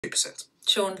3%.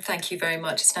 Sean, thank you very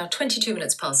much. It's now 22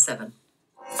 minutes past 7.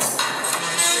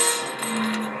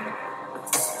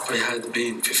 I had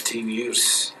been 15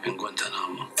 years in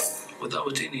Guantanamo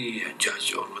without any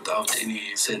judge or without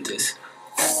any sentence.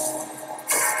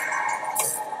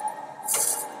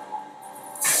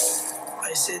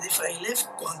 I said if I left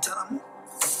Guantanamo,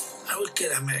 I would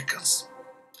kill Americans.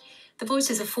 The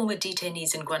voices of former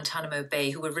detainees in Guantanamo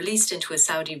Bay who were released into a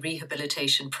Saudi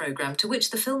rehabilitation program to which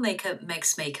the filmmaker Meg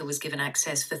Smaker was given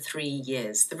access for 3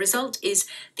 years. The result is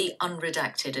The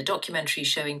UnRedacted, a documentary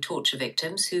showing torture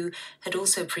victims who had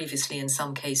also previously in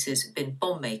some cases been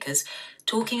bomb makers,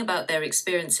 talking about their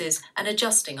experiences and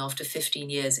adjusting after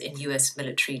 15 years in US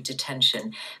military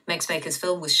detention. Meg Smaker's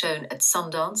film was shown at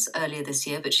Sundance earlier this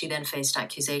year, but she then faced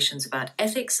accusations about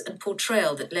ethics and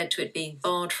portrayal that led to it being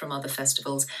barred from other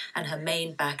festivals and her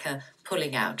main backer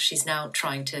pulling out. She's now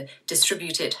trying to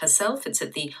distribute it herself. It's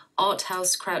at the Art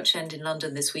House, Crouch End in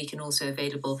London this week and also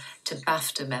available to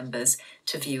BAFTA members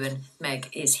to view. And Meg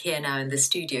is here now in the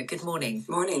studio. Good morning.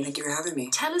 Morning. Thank you for having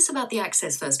me. Tell us about the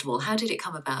access, first of all. How did it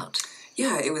come about?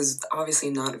 Yeah, it was obviously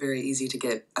not very easy to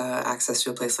get access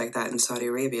to a place like that in Saudi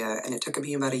Arabia, and it took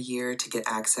me about a year to get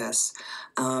access.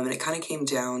 And it kind of came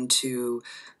down to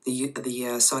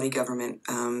the Saudi government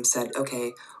said,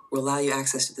 okay, we'll allow you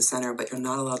access to the center, but you're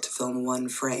not allowed to film one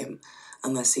frame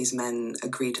unless these men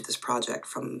agree to this project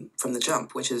from the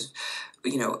jump, which is,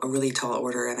 a really tall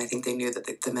order, and I think they knew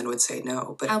that the men would say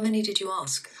no. But how many did you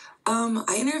ask?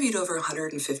 I interviewed over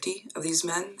 150 of these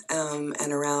men,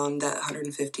 and around that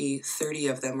 150, 30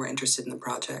 of them were interested in the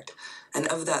project. And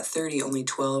of that 30, only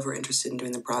 12 were interested in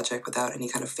doing the project without any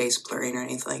kind of face blurring or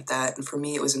anything like that. And for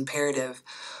me, it was imperative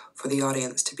for the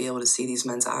audience to be able to see these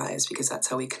men's eyes, because that's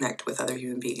how we connect with other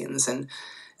human beings. And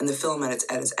the film at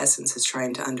its essence is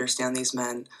trying to understand these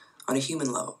men on a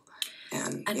human level.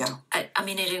 And yeah. I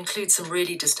mean, it includes some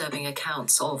really disturbing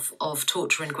accounts of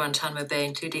torture in Guantanamo Bay,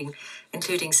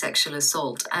 including sexual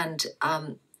assault. And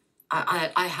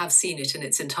I have seen it in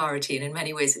its entirety, and in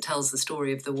many ways it tells the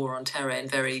story of the war on terror in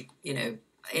very,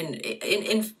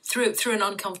 through an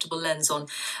uncomfortable lens on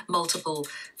multiple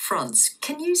fronts.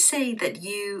 Can you say that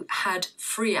you had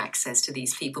free access to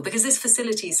these people? Because this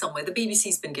facility is somewhere, the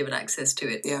BBC's been given access to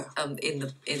it in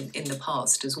the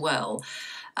past as well.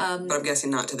 But I'm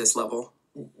guessing not to this level.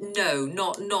 No,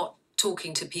 not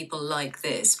talking to people like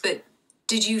this. But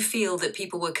did you feel that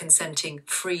people were consenting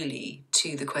freely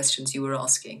to the questions you were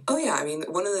asking? Oh, yeah. I mean,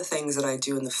 one of the things that I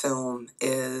do in the film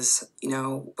is,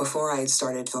 before I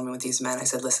started filming with these men, I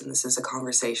said, listen, this is a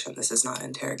conversation. This is not an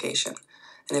interrogation.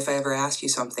 And if I ever ask you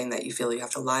something that you feel you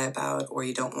have to lie about or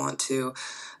you don't want to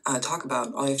talk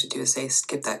about, all you have to do is say,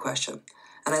 skip that question.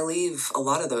 And I leave a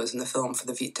lot of those in the film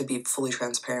to be fully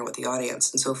transparent with the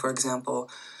audience. And so, for example,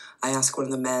 I ask one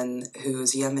of the men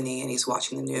who's Yemeni and he's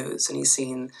watching the news and he's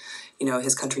seen,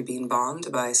 his country being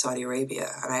bombed by Saudi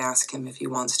Arabia. And I ask him if he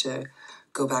wants to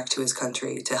go back to his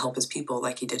country to help his people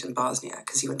like he did in Bosnia,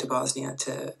 because he went to Bosnia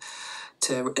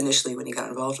to initially when he got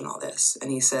involved in all this. And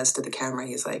he says to the camera,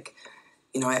 he's like,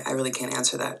 I really can't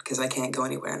answer that because I can't go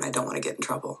anywhere and I don't want to get in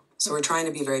trouble. So we're trying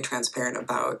to be very transparent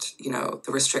about,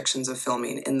 the restrictions of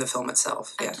filming in the film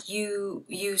itself. And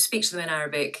you speak to them in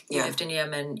Arabic. You lived in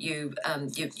Yemen. You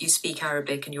speak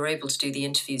Arabic, and you're able to do the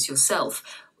interviews yourself.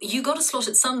 You got a slot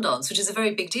at Sundance, which is a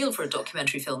very big deal for a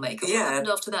documentary filmmaker. What happened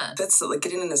after that? That's like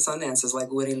getting into Sundance is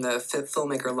like winning the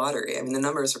filmmaker lottery. I mean, the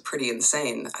numbers are pretty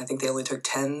insane. I think they only took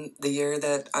 10 the year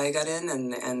that I got in,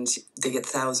 and they get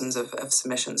thousands of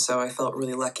submissions. So I felt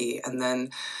really lucky. And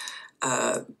then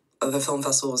the film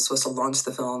festival was supposed to launch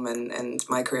the film and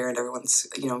my career and everyone's,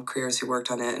 careers who worked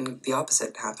on it, and the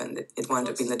opposite happened. It wound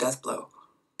up being the death blow.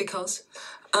 Because?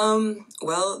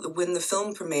 Well, when the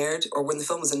film premiered, or when the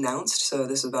film was announced, so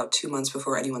this was about 2 months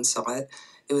before anyone saw it,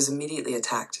 it was immediately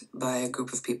attacked by a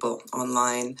group of people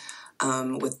online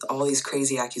with all these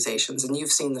crazy accusations. And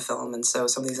you've seen the film, and so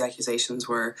some of these accusations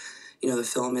were, the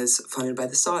film is funded by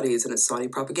the Saudis and it's Saudi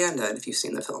propaganda. And if you've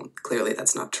seen the film, clearly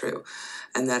that's not true.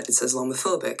 And that it's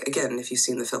Islamophobic. Again, if you've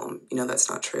seen the film, that's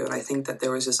not true. And I think that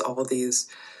there was just all these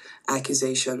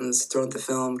accusations thrown at the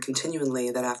film continually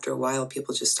that after a while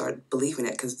people just started believing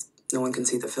it because no one can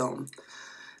see the film.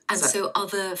 And so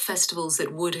other festivals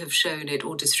that would have shown it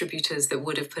or distributors that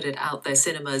would have put it out, their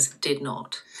cinemas did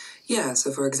not? Yeah,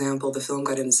 so for example, the film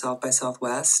got into South by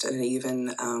Southwest, and it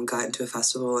even got into a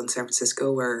festival in San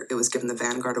Francisco where it was given the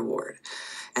Vanguard Award.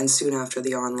 And soon after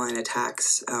the online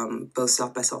attacks, both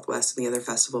South by Southwest and the other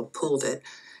festival pulled it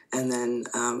and then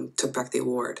took back the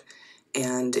award.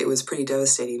 And it was pretty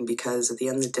devastating because at the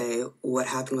end of the day, what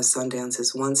happened with Sundance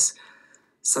is once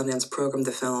Sundance programmed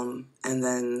the film and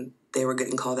then they were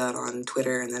getting called out on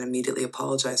Twitter and then immediately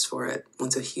apologized for it.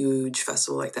 Once a huge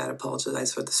festival like that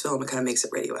apologized for this film, it kind of makes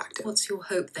it radioactive. What's your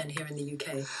hope then here in the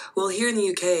UK? Well, here in the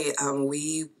UK,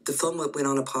 the film went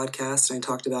on a podcast and I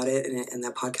talked about it, and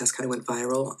that podcast kind of went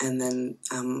viral. And then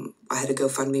I had a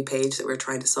GoFundMe page that we were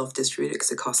trying to self-distribute it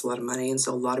because it costs a lot of money. And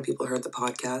so a lot of people heard the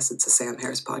podcast. It's a Sam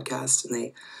Harris podcast, and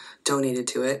they donated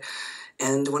to it.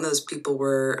 And one of those people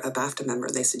were a BAFTA member.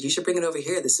 They said, you should bring it over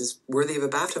here. This is worthy of a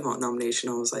BAFTA nomination.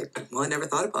 I was like, well, I never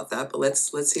thought about that, but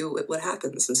let's see what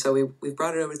happens. And so we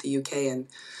brought it over to the UK, and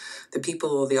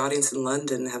the audience in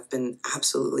London have been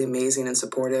absolutely amazing and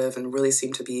supportive and really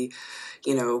seem to be,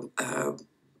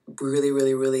 really,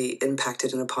 really, really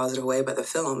impacted in a positive way by the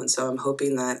film. And so I'm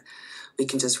hoping that we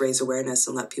can just raise awareness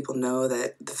and let people know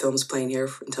that the film's playing here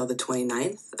until the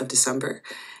 29th of December.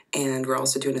 And we're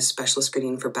also doing a special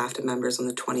screening for BAFTA members on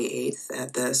the 28th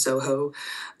at the Soho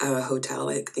Hotel.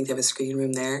 I think they have a screening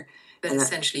room there. But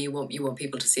essentially, you want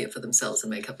people to see it for themselves and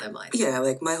make up their mind. Yeah,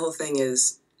 like my whole thing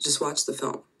is just watch the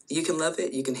film. You can love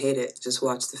it, you can hate it. Just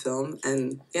watch the film,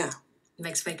 and yeah.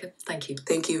 Meg Smaker, thank you.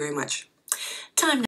 Thank you very much. Time now.